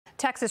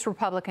Texas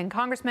Republican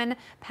Congressman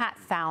Pat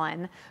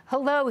Fallon.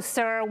 Hello,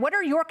 sir. What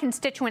are your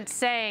constituents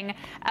saying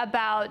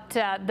about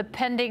the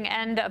pending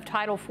end of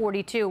Title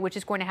 42, which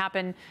is going to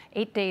happen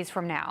 8 days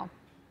from now?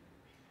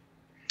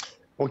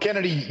 Well,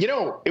 Kennedy,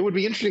 it would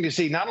be interesting to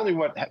see not only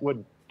what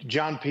would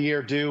John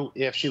Pierre do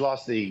if she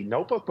lost the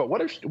notebook, but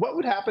what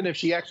would happen if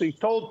she actually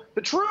told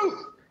the truth?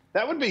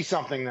 That would be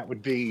something that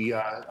would be,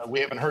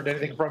 we haven't heard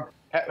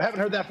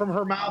that from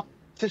her mouth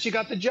since she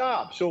got the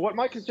job. So what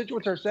my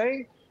constituents are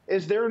saying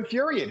is they're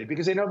infuriated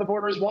because they know the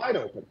border is wide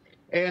open.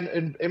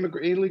 And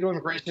illegal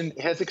immigration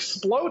has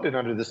exploded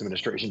under this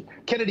administration.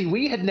 Kennedy,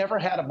 we had never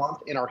had a month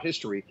in our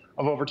history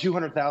of over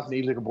 200,000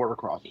 illegal border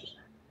crossers.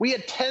 We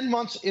had 10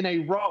 months in a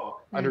row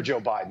under Joe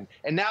Biden,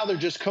 and now they're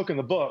just cooking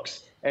the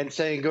books and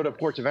saying, go to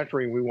ports of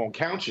entry and we won't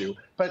count you.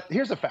 But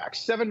here's the fact.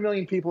 7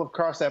 million people have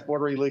crossed that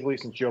border illegally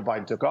since Joe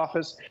Biden took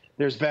office.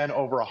 There's been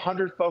over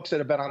 100 folks that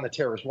have been on the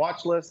terrorist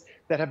watch list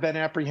that have been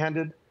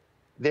apprehended.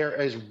 There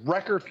is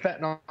record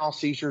fentanyl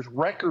seizures,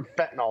 record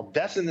fentanyl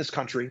deaths in this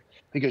country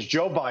because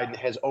Joe Biden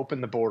has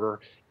opened the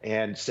border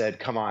and said,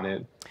 come on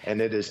in.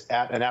 And it is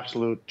an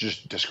absolute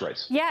just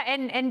disgrace. Yeah,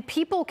 and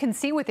people can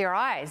see with their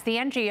eyes. The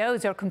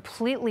NGOs are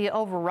completely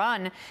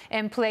overrun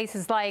in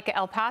places like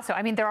El Paso.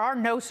 I mean, there are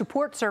no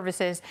support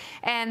services.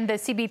 And the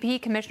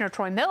CBP Commissioner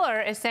Troy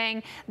Miller is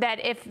saying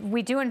that if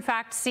we do, in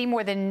fact, see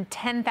more than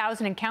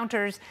 10,000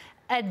 encounters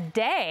a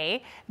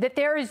day, that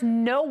there is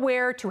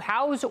nowhere to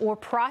house or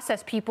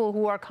process people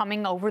who are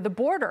coming over the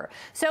border.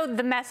 So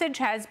the message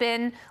has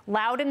been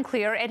loud and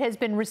clear. It has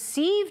been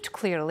received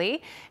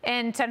clearly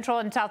in Central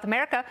and South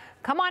America.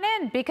 Come on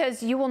in,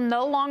 because you will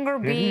no longer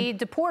be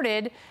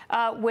deported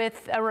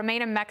with a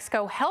Remain in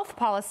Mexico health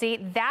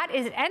policy. That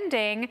is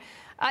ending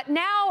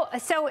now.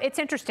 So it's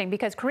interesting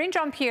because Karine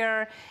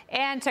Jean-Pierre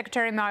and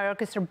Secretary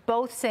Mayorkas are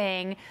both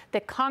saying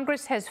that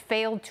Congress has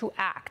failed to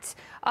act.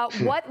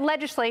 What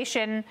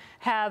legislation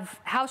have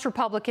House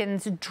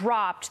Republicans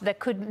dropped that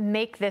could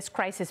make this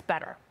crisis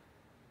better?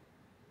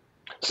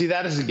 See,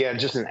 that is, again,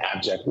 just an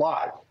abject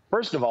lie.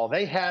 First of all,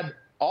 they had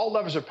all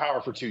levers of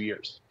power for 2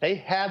 years. They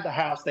had the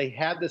House, they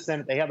had the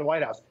Senate, they had the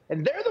White House,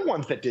 and they're the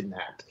ones that didn't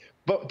act.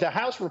 But the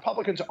House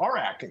Republicans are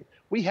acting.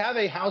 We have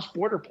a House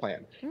border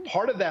plan.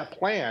 Part of that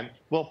plan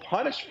will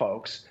punish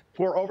folks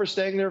for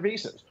overstaying their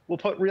visas. We'll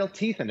put real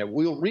teeth in it.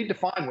 We'll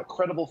redefine what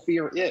credible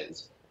fear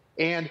is.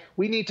 And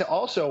we need to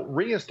also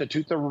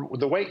reinstitute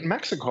the Wait in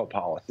Mexico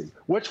policy,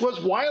 which was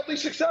wildly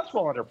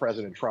successful under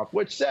President Trump,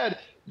 which said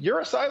your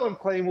asylum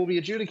claim will be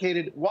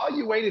adjudicated while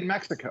you wait in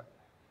Mexico.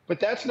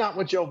 But that's not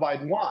what Joe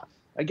Biden wants.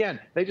 Again,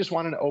 they just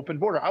want an open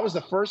border. I was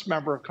the first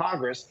member of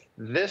Congress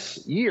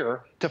this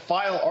year to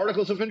file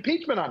articles of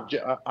impeachment on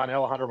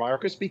Alejandro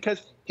Mayorkas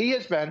because he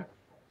has been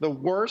the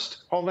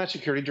worst Homeland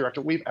Security director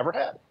we've ever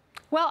had.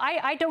 Well,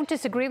 I don't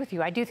disagree with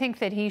you. I do think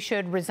that he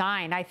should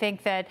resign. I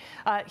think that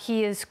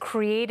he has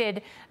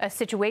created a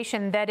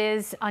situation that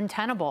is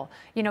untenable.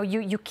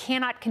 You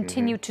cannot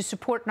continue to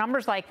support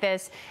numbers like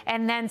this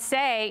and then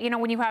say,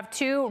 when you have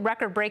 2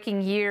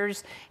 record-breaking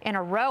years in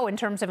a row in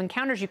terms of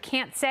encounters, you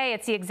can't say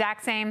it's the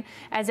exact same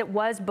as it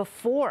was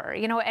before.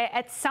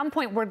 At some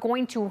point, we're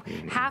going to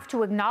have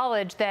to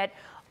acknowledge that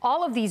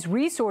all of these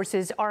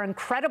resources are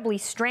incredibly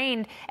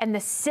strained and the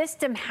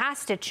system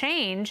has to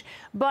change.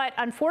 But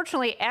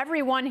unfortunately,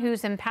 everyone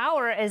who's in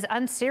power is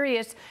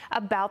unserious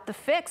about the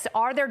fix.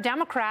 Are there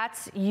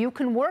Democrats you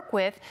can work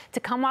with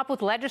to come up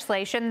with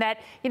legislation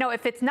that,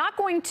 if it's not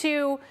going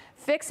to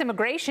fix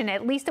immigration,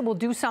 at least it will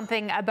do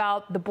something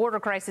about the border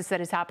crisis that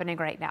is happening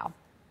right now?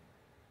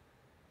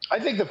 I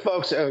think the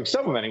folks,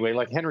 some of them anyway,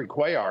 like Henry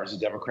Cuellar is a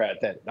Democrat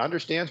that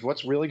understands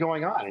what's really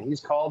going on, and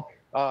he's called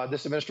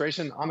this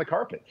administration on the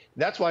carpet.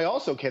 That's why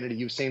also, Kennedy,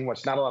 you've seen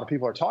what not a lot of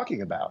people are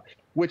talking about,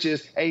 which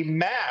is a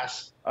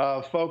mass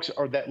of folks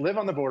that live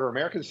on the border,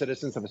 American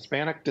citizens of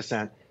Hispanic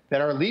descent, that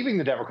are leaving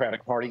the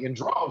Democratic Party in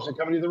droves and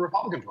coming to the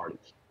Republican Party.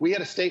 We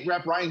had a state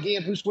rep, Ryan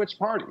Guillen, who switched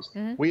parties.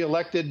 We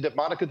elected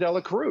Monica De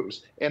La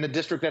Cruz in a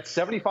district that's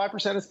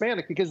 75%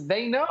 Hispanic because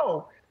they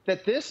know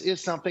that this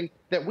is something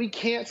that we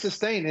can't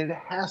sustain, and it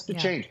has to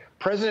change.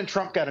 President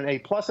Trump got an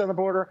A+ on the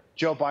border.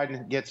 Joe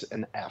Biden gets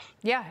an F.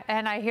 Yeah,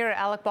 and I hear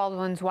Alec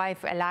Baldwin's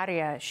wife,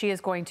 Ilaria, she is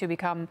going to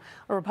become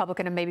a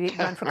Republican and maybe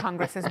run for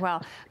Congress as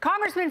well.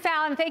 Congressman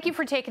Fallon, thank you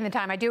for taking the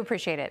time. I do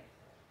appreciate it.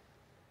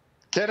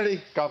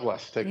 Kennedy, God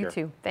bless. Take care. You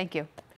too. Thank you.